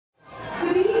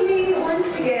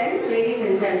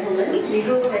We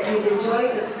hope that you've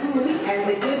enjoyed the food and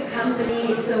the good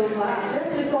company so far.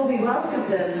 Just before we welcome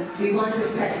them, we want to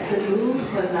set the mood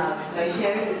for love by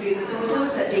sharing with you the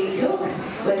photos that they took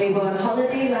when they were on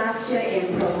holiday last year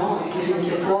in Provence, which is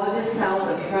the gorgeous south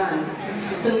of France.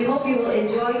 So we hope you will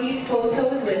enjoy these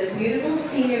photos where the beautiful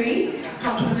scenery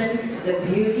complements the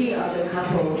beauty of the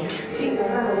couple. The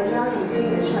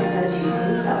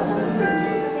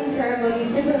ceremony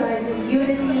symbolizes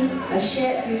unity, a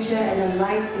shared future, and a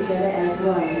life together as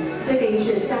one. 这个仪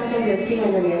式象征着新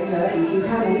人的联合以及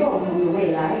他们共同的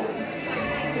未来。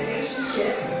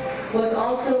Relationship was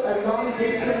also a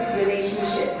long-distance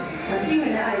relationship. 新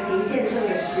人的爱情见证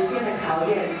了时间的考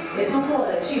验，也通过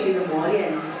了距离的磨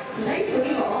练。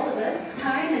Thankfully for all of us,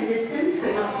 time and distance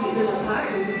could not keep them apart,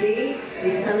 and today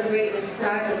they celebrate the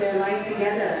start of their life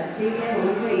together. 今天我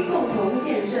们可以共同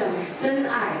见证真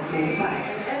爱不败。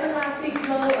An everlasting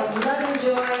flow of love and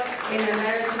joy in a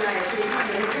marriage life. 他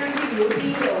们相敬如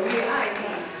宾，永浴爱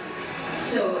彼此。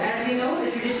So, as you know, the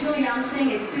traditional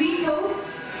Emcee is 3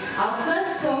 toasts. Our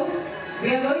first toast,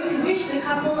 we are going to wish the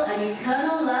couple an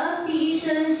eternal love. 第一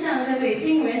声向这对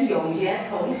新人永结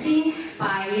同心，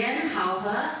百年好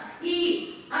合。1、2。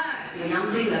The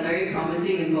Emcees are very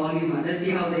promising in volume. Let's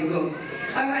see how they go.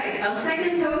 All right, our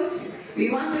second toast, we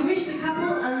want to wish the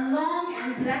couple a long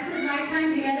and blessed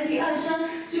lifetime together. 第二声，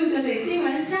祝这对新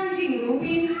人相敬如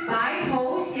宾，白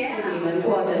头偕老，你们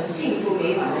过着幸福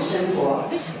美满的生活。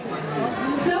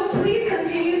So